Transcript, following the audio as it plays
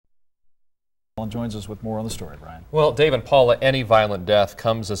Joins us with more on the story, Brian. Well, Dave and Paula, any violent death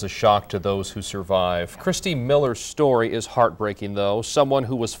comes as a shock to those who survive. Christy Miller's story is heartbreaking, though. Someone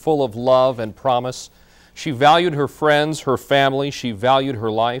who was full of love and promise. She valued her friends, her family. She valued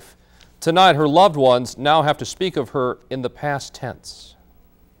her life. Tonight, her loved ones now have to speak of her in the past tense.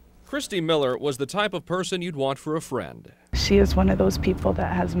 Christy Miller was the type of person you'd want for a friend. She is one of those people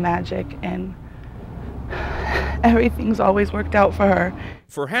that has magic, and everything's always worked out for her.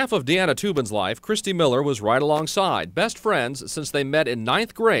 For half of Deanna Tubin's life, Christy Miller was right alongside, best friends since they met in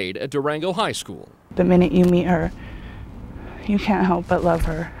 9th grade at Durango High School. The minute you meet her, you can't help but love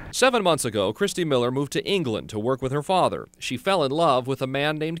her. 7 months ago, Christy Miller moved to England to work with her father. She fell in love with a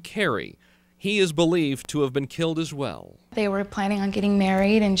man named Kerry. He is believed to have been killed as well. They were planning on getting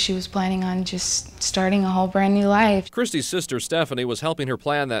married, and she was planning on just starting a whole brand new life. Christy's sister Stephanie was helping her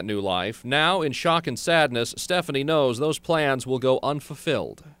plan that new life. Now, in shock and sadness, Stephanie knows those plans will go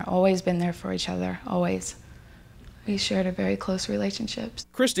unfulfilled. Always been there for each other, always. We shared a very close relationship.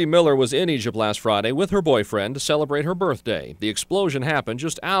 Christy Miller was in Egypt last Friday with her boyfriend to celebrate her birthday. The explosion happened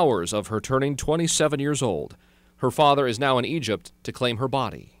just hours of her turning 27 years old. Her father is now in Egypt to claim her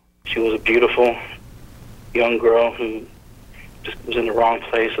body. She was a beautiful young girl who just was in the wrong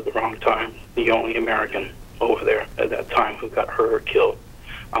place at the wrong time. The only American over there at that time who got hurt or killed.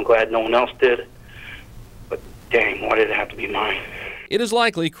 I'm glad no one else did, but dang, why did it have to be mine? It is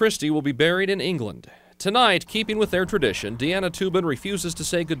likely Christy will be buried in England. Tonight, keeping with their tradition, Deanna Tubin refuses to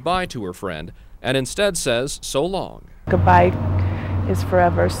say goodbye to her friend and instead says so long. Goodbye is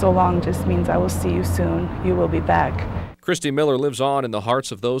forever. So long just means I will see you soon. You will be back. Christy Miller lives on in the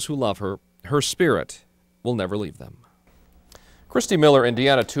hearts of those who love her. Her spirit will never leave them. Christy Miller and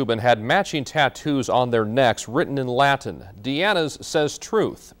Deanna Tubin had matching tattoos on their necks written in Latin. Deanna's says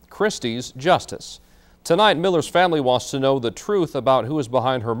truth, Christy's justice. Tonight, Miller's family wants to know the truth about who is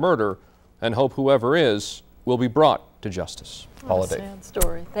behind her murder and hope whoever is will be brought to justice. What a sad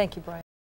story. Thank you, Brian.